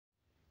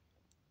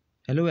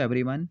Hello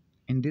everyone.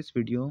 In this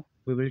video,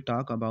 we will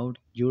talk about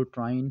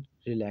uterine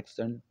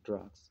relaxant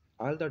drugs.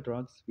 All the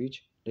drugs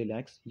which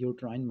relax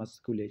uterine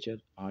musculature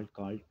are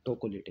called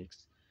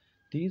tocolytics.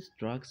 These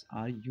drugs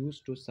are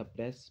used to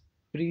suppress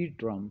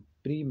preterm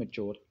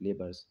premature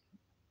labors.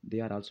 They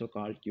are also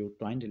called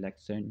uterine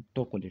relaxant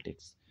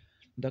tocolytics.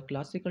 The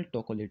classical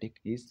tocolytic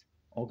is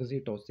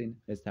oxytocin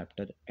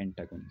receptor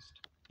antagonist.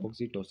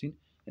 Oxytocin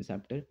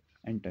receptor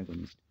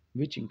antagonist,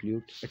 which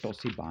include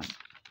atosiban.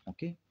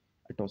 Okay,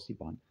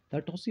 atosiban.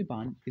 The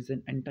atosiban is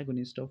an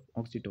antagonist of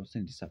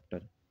oxytocin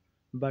receptor,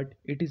 but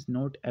it is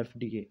not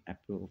FDA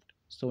approved,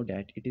 so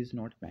that it is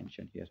not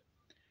mentioned here.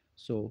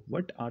 So,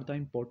 what are the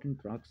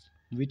important drugs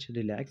which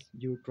relax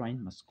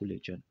uterine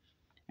musculature?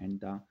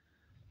 And the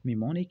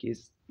mnemonic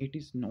is it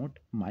is not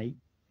my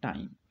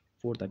time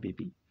for the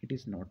baby. It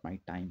is not my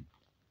time.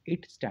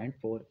 It stands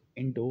for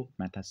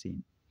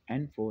indomethacin,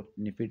 N for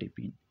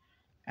nifedipine,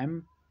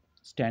 M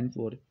stand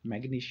for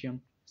magnesium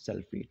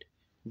sulfate,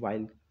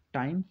 while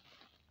time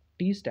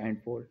T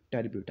stand for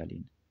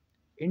terbutaline.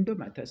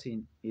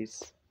 Indomethacin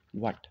is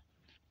what?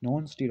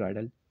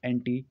 Non-steroidal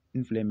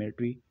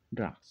anti-inflammatory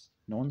drugs.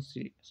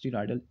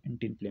 Non-steroidal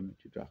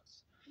anti-inflammatory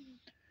drugs.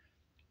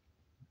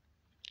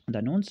 The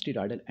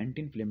non-steroidal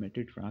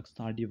anti-inflammatory drugs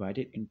are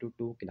divided into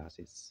two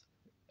classes: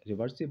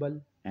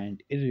 reversible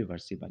and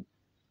irreversible.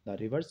 The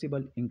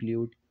reversible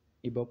include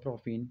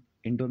ibuprofen,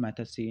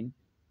 indomethacin,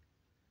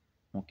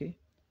 okay,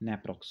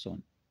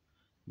 naproxen,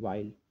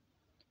 while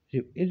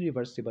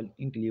irreversible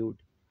include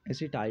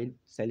acetyl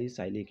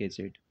salicylic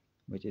acid,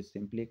 which is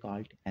simply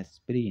called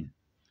aspirin.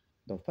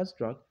 The first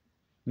drug,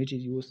 which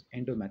is used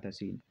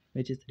indomethacin,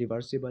 which is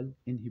reversible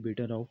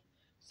inhibitor of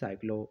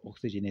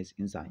cyclooxygenase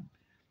enzyme.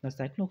 The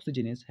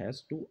cyclooxygenase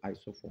has two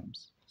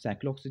isoforms,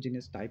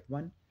 cyclooxygenase type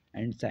 1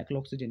 and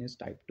cyclooxygenase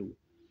type 2.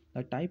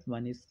 The type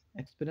 1 is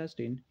expressed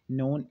in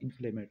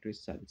non-inflammatory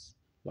cells,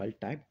 while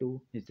type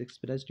 2 is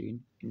expressed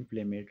in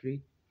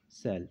inflammatory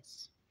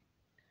cells.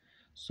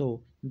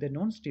 So, the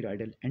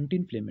non-steroidal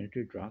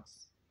anti-inflammatory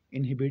drugs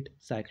inhibit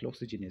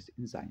cyclooxygenase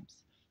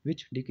enzymes,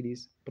 which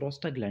decrease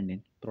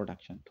prostaglandin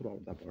production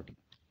throughout the body.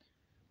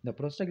 The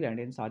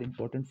prostaglandins are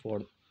important for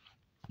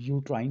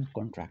uterine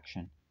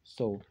contraction.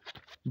 So,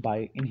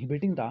 by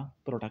inhibiting the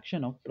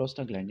production of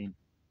prostaglandin,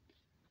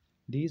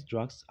 these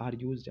drugs are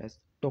used as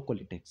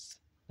tocolytics.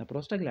 The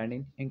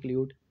prostaglandin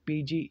include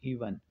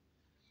PGE1,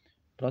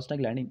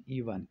 prostaglandin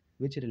E1,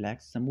 which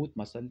relax smooth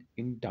muscle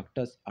in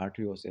ductus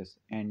arteriosus,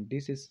 and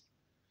this is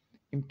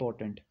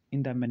important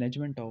in the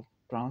management of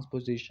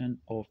transposition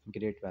of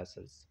great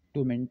vessels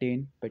to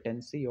maintain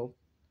patency of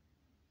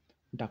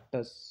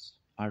ductus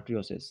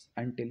arteriosus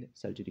until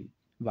surgery,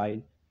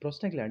 while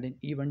prostaglandin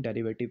E1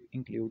 derivative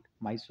include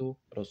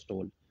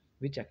misoprostol,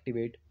 which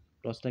activate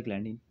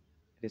prostaglandin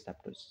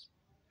receptors.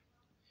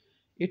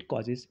 It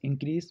causes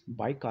increased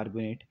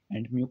bicarbonate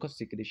and mucus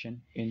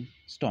secretion in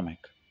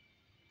stomach.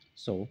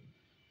 So,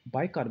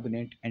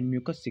 bicarbonate and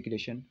mucus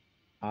secretion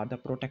are the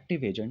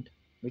protective agent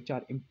which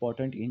are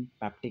important in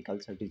peptic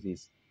ulcer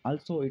disease.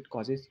 Also, it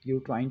causes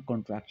uterine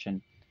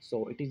contraction,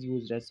 so it is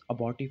used as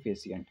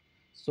abortifacient.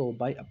 So,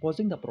 by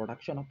opposing the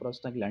production of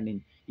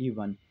prostaglandin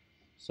E1,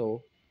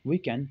 so we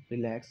can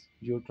relax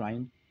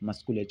uterine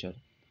musculature.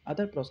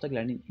 Other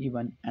prostaglandin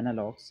E1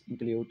 analogs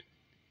include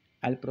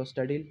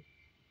alprostadil,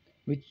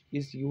 which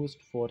is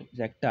used for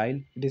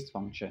erectile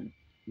dysfunction,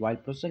 while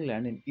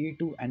prostaglandin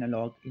E2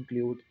 analog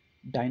include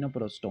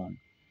dinoprostone,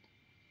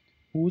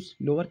 whose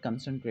lower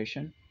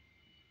concentration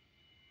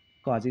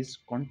causes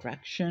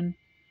contraction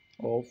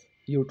of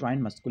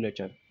uterine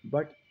musculature,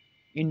 but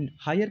in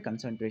higher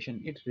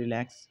concentration it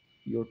relaxes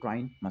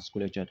uterine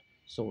musculature.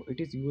 So it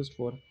is used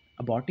for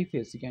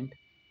abortifacient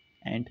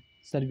and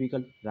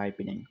cervical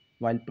ripening,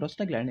 while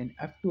prostaglandin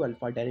F2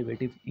 alpha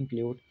derivatives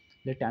include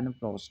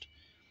latanoprost,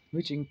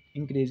 which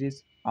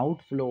increases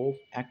outflow of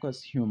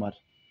aqueous humor,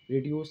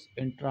 reduce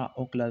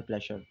intraocular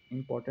pressure,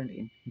 important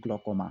in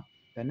glaucoma.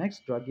 The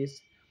next drug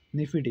is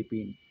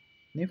nifedipine.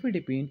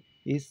 Nifedipine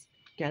is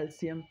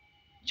calcium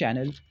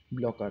channel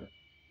blocker.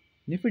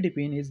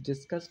 Nifedipine is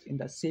discussed in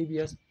the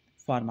Saviour's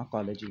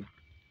Pharmacology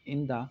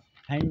in the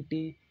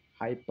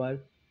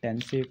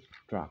antihypertensive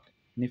drug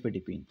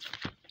nifedipine.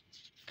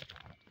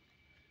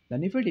 The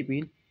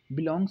nifedipine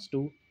belongs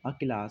to a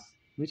class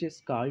which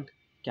is called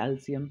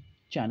calcium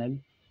channel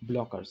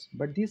blockers,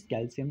 but these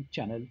calcium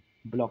channel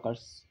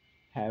blockers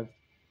have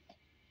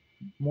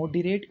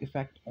moderate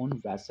effect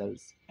on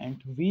vessels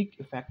and weak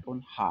effect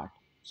on heart.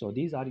 So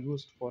these are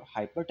used for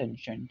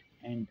hypertension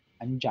and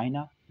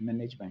angina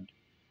management.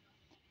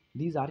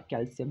 These are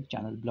calcium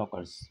channel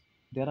blockers.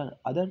 There are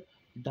other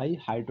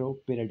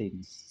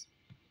dihydropyridines.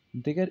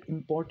 Their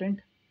important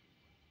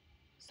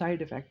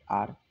side effects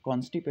are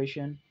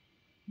constipation.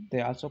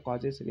 They also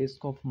causes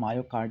risk of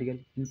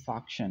myocardial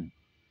infarction,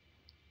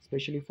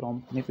 especially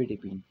from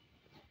nifedipine.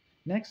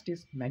 Next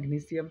is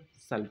magnesium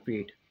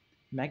sulfate.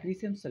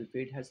 Magnesium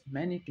sulfate has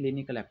many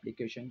clinical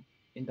applications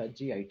in the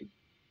GIT.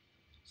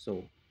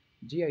 So,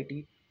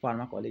 GIT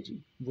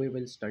pharmacology, we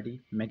will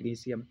study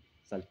magnesium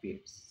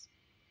sulfates.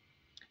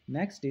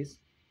 Next is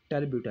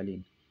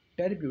terbutaline.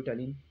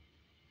 Terbutaline,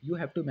 you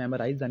have to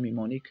memorize the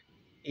mnemonic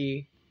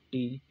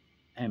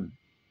ATM.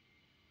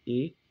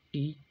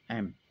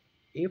 ATM.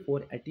 A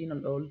for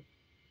atenolol,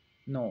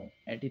 no.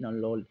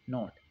 Atenolol,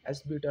 not.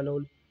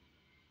 S-butalol,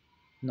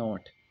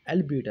 not.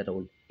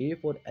 Albuterol. A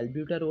for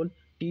albuterol,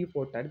 T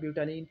for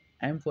terbutaline,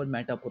 M for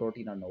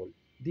metaprotenol.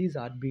 These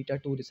are beta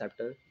 2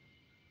 receptor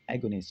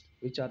agonists,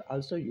 which are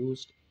also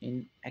used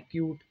in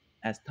acute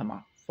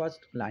asthma. First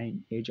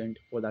line agent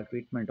for the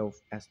treatment of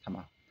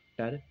asthma,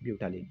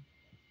 terbutaline.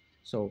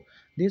 So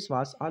this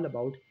was all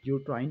about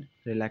uterine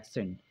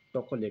relaxant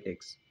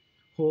tocolytics.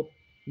 Hope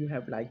you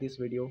have liked this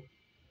video.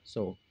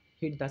 So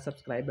hit the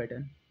subscribe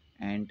button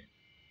and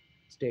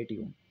stay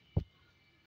tuned.